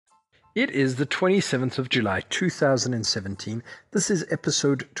It is the 27th of July, 2017. This is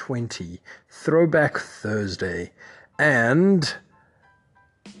episode 20, Throwback Thursday. And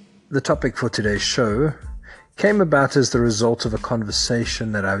the topic for today's show came about as the result of a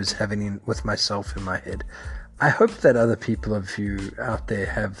conversation that I was having with myself in my head. I hope that other people of you out there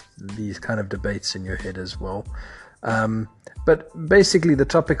have these kind of debates in your head as well. But basically, the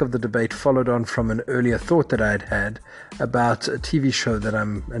topic of the debate followed on from an earlier thought that I had had about a TV show a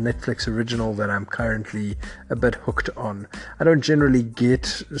Netflix original that I'm currently a bit hooked on. I don't generally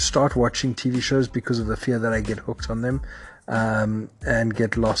start watching TV shows because of the fear that I get hooked on them and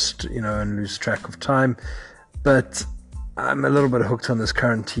get lost, and lose track of time. But I'm a little bit hooked on this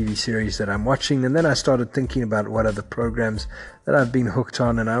current TV series that I'm watching, and then I started thinking about what other programs that I've been hooked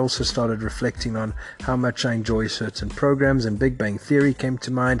on, and I also started reflecting on how much I enjoy certain programs, and Big Bang Theory came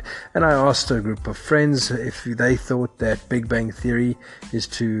to mind, and I asked a group of friends if they thought that Big Bang Theory is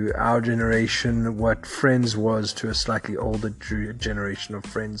to our generation what Friends was to a slightly older generation of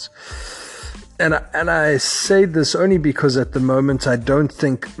Friends. And I say this only because at the moment I don't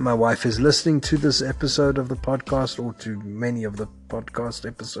think my wife is listening to this episode of the podcast or to many of the podcast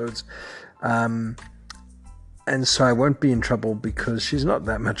episodes. And so I won't be in trouble because she's not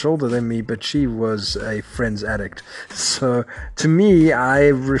that much older than me, but she was a Friends addict. So to me,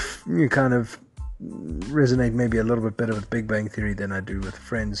 I kind of resonate maybe a little bit better with Big Bang Theory than I do with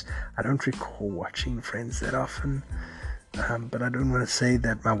Friends. I don't recall watching Friends that often. But I don't want to say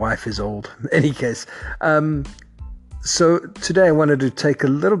that my wife is old. In any case, so today I wanted to take a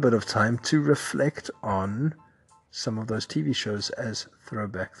little bit of time to reflect on some of those TV shows as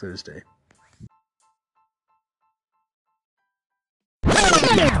Throwback Thursday.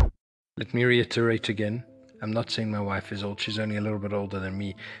 Let me reiterate again. I'm not saying my wife is old. She's only a little bit older than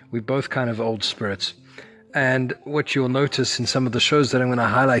me. We're both kind of old spirits. And what you'll notice in some of the shows that I'm going to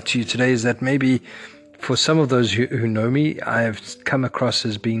highlight to you today is that maybe for some of those who know me, I've come across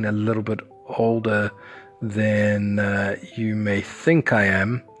as being a little bit older than you may think I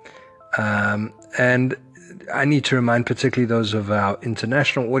am. And I need to remind particularly those of our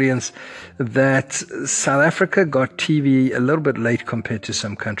international audience that South Africa got TV a little bit late compared to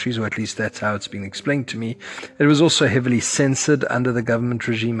some countries, or at least that's how it's been explained to me. It was also heavily censored under the government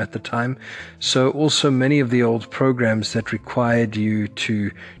regime at the time. So also many of the old programs that required you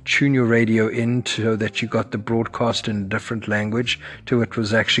to tune your radio in so that you got the broadcast in a different language to what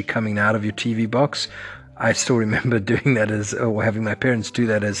was actually coming out of your TV box. I still remember doing that or having my parents do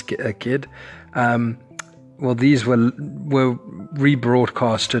that as a kid. Well, these were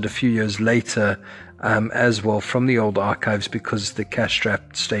rebroadcasted a few years later as well from the old archives because the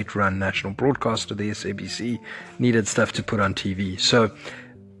cash-strapped state-run national broadcaster, the SABC, needed stuff to put on TV. So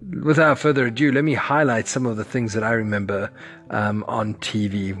without further ado, let me highlight some of the things that I remember on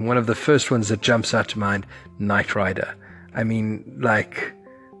TV. One of the first ones that jumps out to mind, Knight Rider. I mean,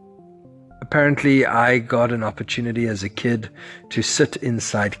 apparently, I got an opportunity as a kid to sit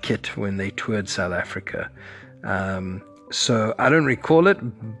inside KITT when they toured South Africa. So I don't recall it,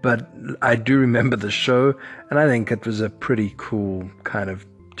 but I do remember the show, and I think it was a pretty cool kind of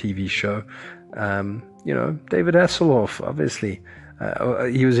TV show. David Hasselhoff, obviously.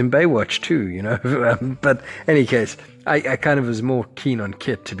 He was in Baywatch too, but any case, I kind of was more keen on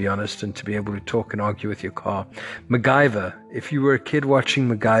KITT, to be honest, and to be able to talk and argue with your car. MacGyver. If you were a kid watching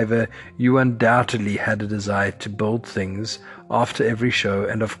MacGyver, you undoubtedly had a desire to build things after every show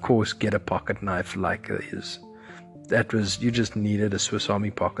and, of course, get a pocket knife like his. You just needed a Swiss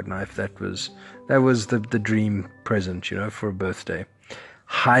Army pocket knife. That was the dream present, for a birthday.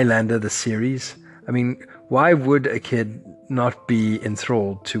 Highlander, the series. I mean, why would a kid not be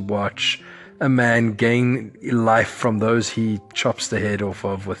enthralled to watch a man gain life from those he chops the head off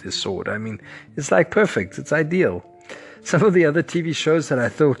of with his sword? I mean, it's perfect. It's ideal. Some of the other TV shows that I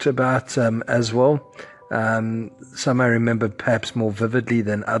thought about as well, some I remember perhaps more vividly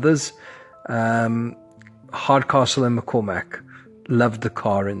than others. Hardcastle and McCormack. Loved the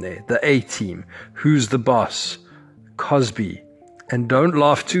car in there. The A-Team. Who's the Boss? Cosby. And don't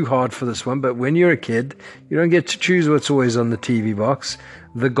laugh too hard for this one, but when you're a kid, you don't get to choose what's always on the TV box.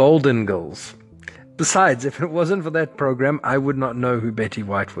 The Golden Girls. Besides, if it wasn't for that program, I would not know who Betty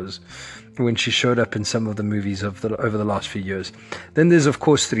White was when she showed up in some of the movies over the last few years. Then there's, of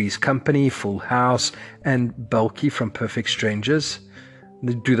course, Three's Company, Full House, and Belky from Perfect Strangers.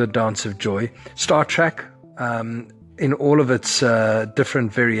 They do the Dance of Joy. Star Trek, in all of its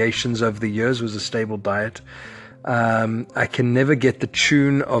different variations over the years, was a stable diet. I can never get the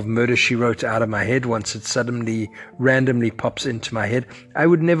tune of Murder, She Wrote out of my head once it suddenly randomly pops into my head. I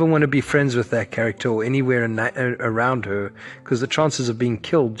would never want to be friends with that character or anywhere around her because the chances of being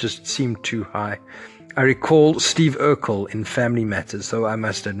killed just seem too high. I recall Steve Urkel in Family Matters, though I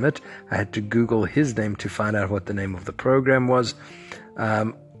must admit I had to Google his name to find out what the name of the program was.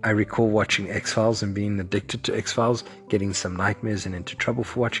 I recall watching X-Files and being addicted to X-Files, getting some nightmares and into trouble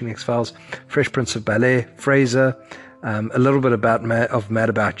for watching X-Files. Fresh Prince of Bel-Air, Frasier, a little bit about Mad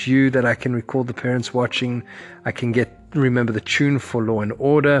About You that I can recall the parents watching. I can remember the tune for Law and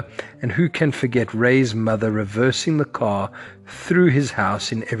Order, and who can forget Ray's mother reversing the car through his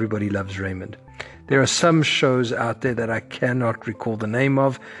house in Everybody Loves Raymond. There are some shows out there that I cannot recall the name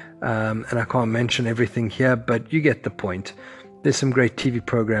of, and I can't mention everything here, but you get the point. There's some great TV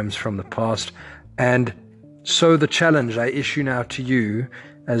programs from the past. And so the challenge I issue now to you,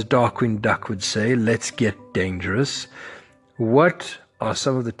 as Darkwing Duck would say, let's get dangerous. What are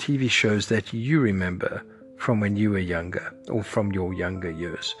some of the TV shows that you remember from when you were younger or from your younger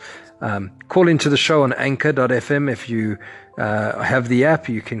years? Call into the show on anchor.fm. If you have the app,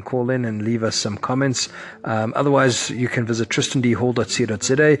 you can call in and leave us some comments. Otherwise, you can visit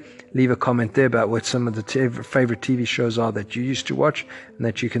tristandhall.co.za. Leave a comment there about what some of the favorite TV shows are that you used to watch and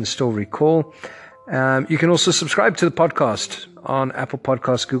that you can still recall. You can also subscribe to the podcast on Apple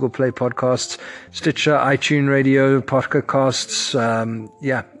Podcasts, Google Play Podcasts, Stitcher, iTunes Radio, Podcasts,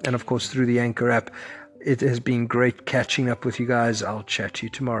 and of course through the Anchor app. It has been great catching up with you guys. I'll chat to you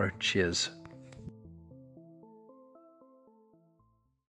tomorrow. Cheers.